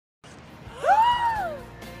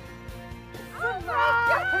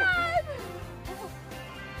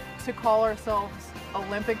to call ourselves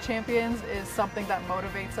Olympic champions is something that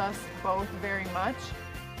motivates us both very much.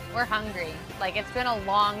 We're hungry. Like, it's been a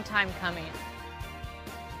long time coming.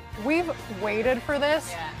 We've waited for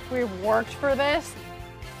this. Yeah. We've worked for this.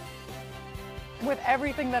 With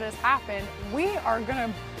everything that has happened, we are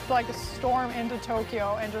gonna like storm into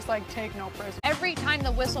Tokyo and just like take no prisoners. Every time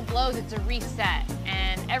the whistle blows, it's a reset.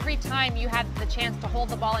 And every time you have the chance to hold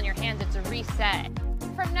the ball in your hands, it's a reset.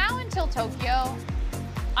 From now until Tokyo,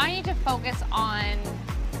 I need to focus on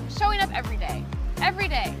showing up every day,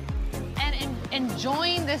 and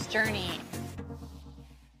enjoying this journey.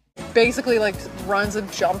 Basically like runs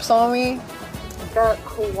and jumps on me. The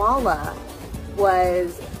koala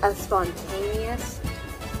was a spontaneous,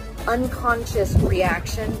 unconscious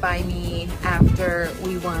reaction by me after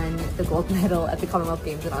we won the gold medal at the Commonwealth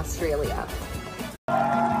Games in Australia.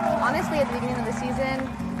 Honestly, at the beginning of the season,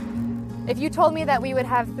 if you told me that we would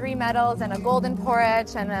have 3 medals and a gold in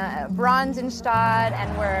Porridge and a bronze in Stade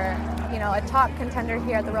and we're, you know, a top contender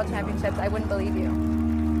here at the World Championships, I wouldn't believe you.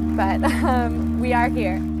 But we are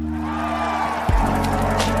here.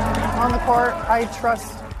 On the court, I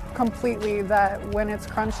trust completely that when it's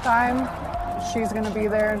crunch time, she's going to be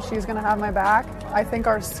there and she's going to have my back. I think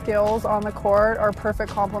our skills on the court are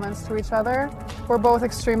perfect complements to each other. We're both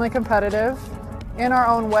extremely competitive in our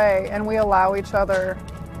own way, and we allow each other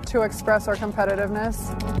to express our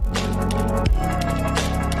competitiveness.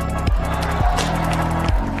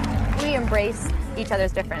 We embrace each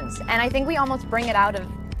other's difference, and I think we almost bring it out of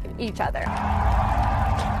each other.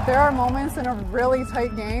 There are moments in a really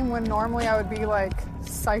tight game when normally I would be like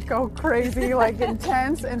psycho crazy, like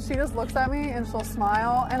intense, and she just looks at me and she'll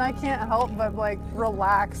smile, and I can't help but like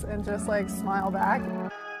relax and just like smile back.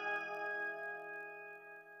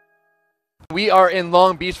 We are in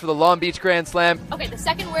Long Beach for the Long Beach Grand Slam. Okay, the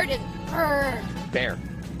second word is grr. Bear.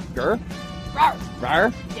 Gur? Rawr.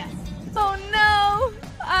 Rar? Yes. Oh no!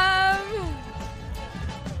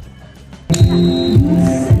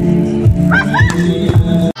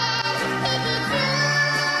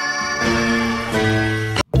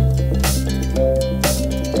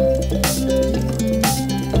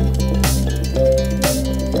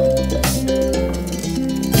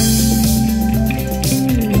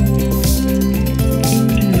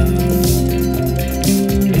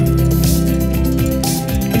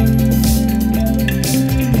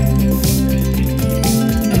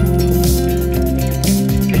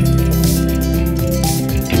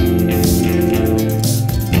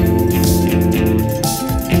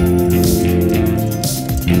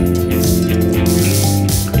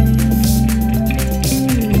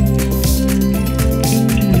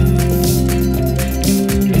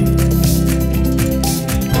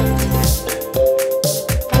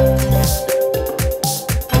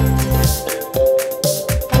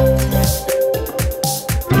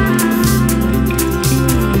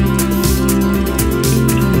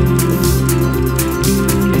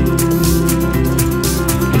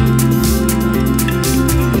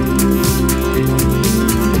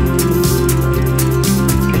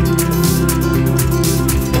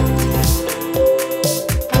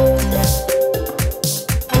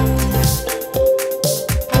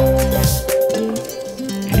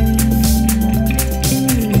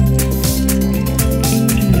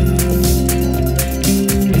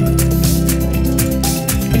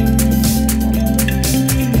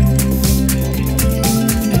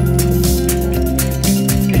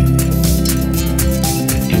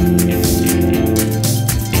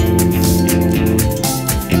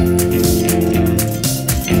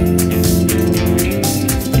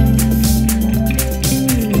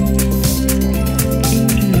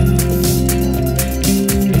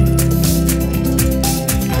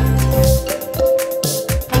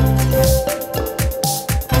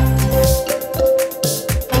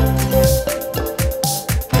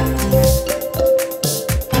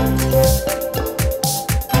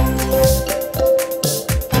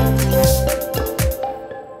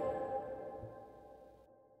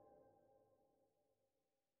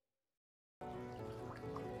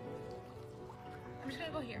 I'm just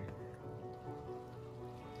gonna go here.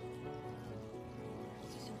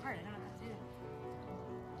 It's just too hard. I don't know what to do.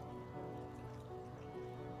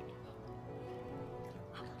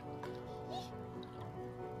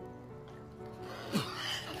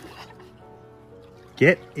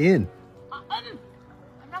 Get in. I'm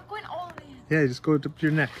not going all the way in. Yeah, just go to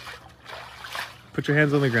your neck. Put your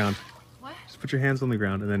hands on the ground. What? Just put your hands on the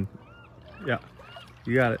ground and then, yeah,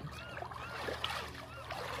 you got it.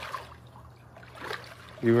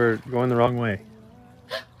 You were going the wrong way.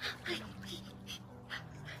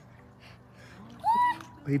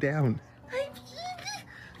 Lay down.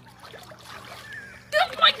 Oh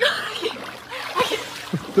my god!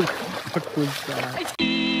 Good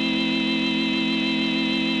job.